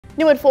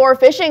New at 4,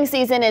 fishing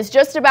season is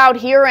just about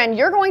here, and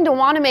you're going to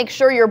want to make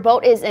sure your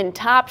boat is in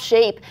top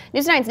shape.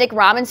 News 9's Nick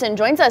Robinson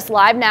joins us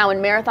live now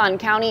in Marathon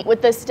County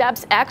with the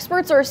steps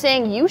experts are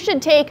saying you should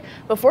take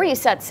before you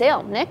set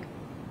sail. Nick?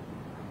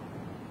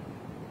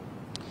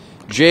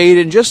 Jade,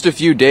 in just a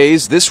few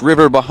days, this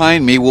river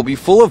behind me will be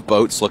full of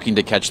boats looking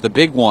to catch the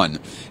big one.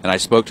 And I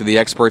spoke to the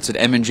experts at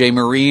M&J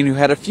Marine who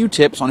had a few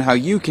tips on how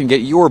you can get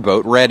your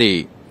boat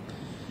ready.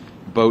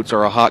 Boats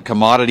are a hot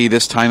commodity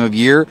this time of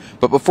year,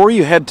 but before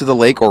you head to the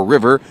lake or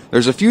river,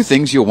 there's a few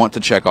things you'll want to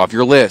check off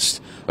your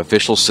list.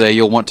 Officials say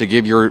you'll want to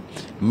give your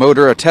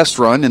motor a test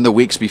run in the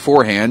weeks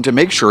beforehand to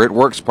make sure it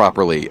works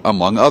properly,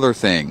 among other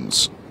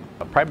things.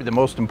 Probably the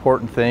most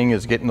important thing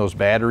is getting those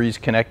batteries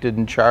connected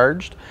and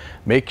charged.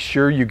 Make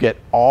sure you get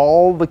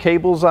all the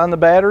cables on the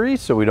battery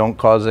so we don't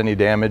cause any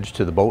damage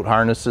to the boat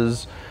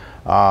harnesses.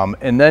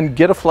 And then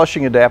get a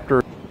flushing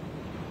adapter.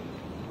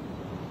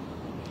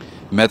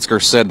 Metzger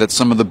said that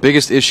some of the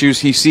biggest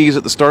issues he sees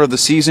at the start of the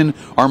season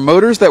are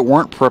motors that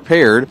weren't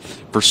prepared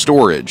for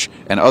storage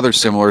and other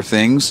similar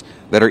things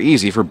that are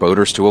easy for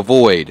boaters to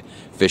avoid.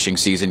 Fishing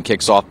season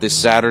kicks off this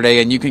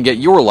Saturday, and you can get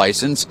your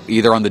license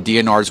either on the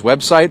DNR's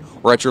website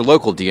or at your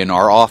local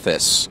DNR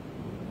office.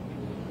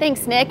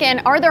 Thanks, Nick.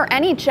 And are there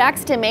any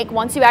checks to make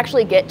once you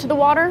actually get to the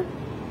water?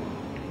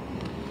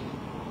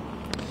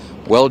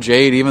 Well,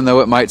 Jade, even though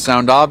it might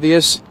sound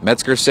obvious,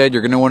 Metzger said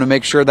you're going to want to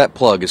make sure that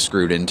plug is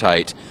screwed in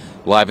tight.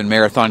 Live in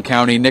Marathon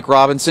County, Nick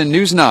Robinson,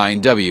 News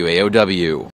 9 WAOW.